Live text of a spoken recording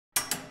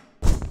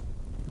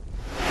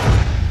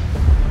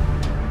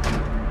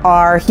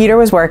our heater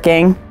was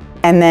working,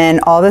 and then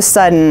all of a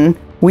sudden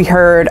we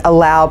heard a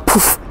loud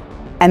poof,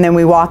 and then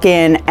we walk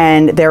in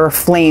and there were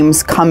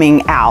flames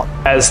coming out.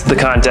 As the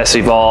contest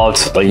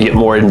evolved, like, you get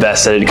more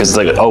invested because it's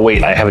like, oh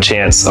wait, I have a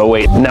chance. Oh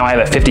wait, now I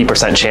have a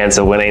 50% chance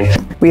of winning.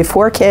 We have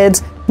 4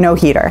 kids, no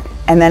heater.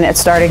 And then it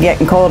started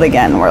getting cold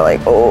again. We're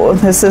like, oh,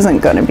 this isn't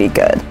gonna be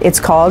good. It's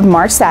called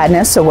March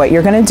Sadness, so what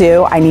you're gonna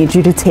do, I need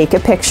you to take a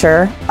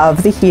picture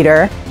of the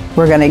heater.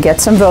 We're gonna get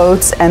some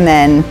votes, and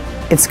then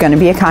it's gonna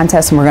be a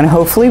contest, and we're gonna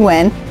hopefully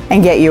win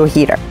and get you a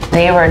heater.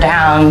 They were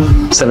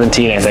down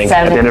 17, I think,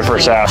 at the end of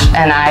first half.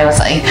 And I was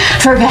like,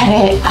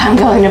 forget it, I'm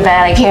going to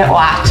bed, I can't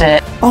watch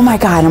it. Oh my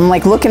God, I'm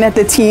like looking at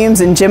the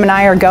teams, and Jim and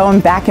I are going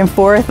back and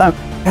forth.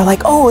 They're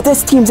like, oh,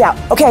 this team's out.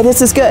 Okay,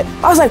 this is good.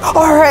 I was like,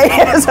 all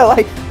right. So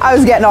like, I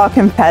was getting all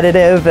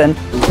competitive, and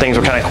things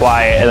were kind of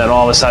quiet, and then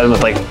all of a sudden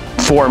with like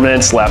 4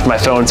 minutes left, my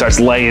phone starts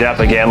lighting up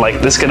again.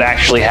 Like, this could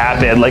actually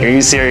happen. Like, are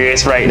you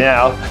serious right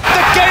now?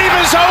 The game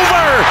is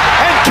over,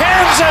 and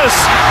Kansas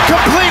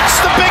completes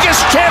the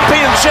biggest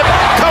championship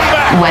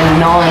comeback. When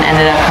Nolan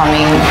ended up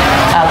coming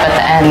up at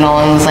the end,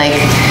 Nolan was like,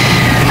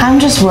 I'm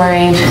just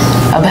worried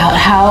about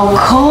how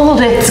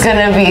cold it's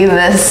gonna be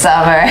this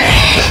summer.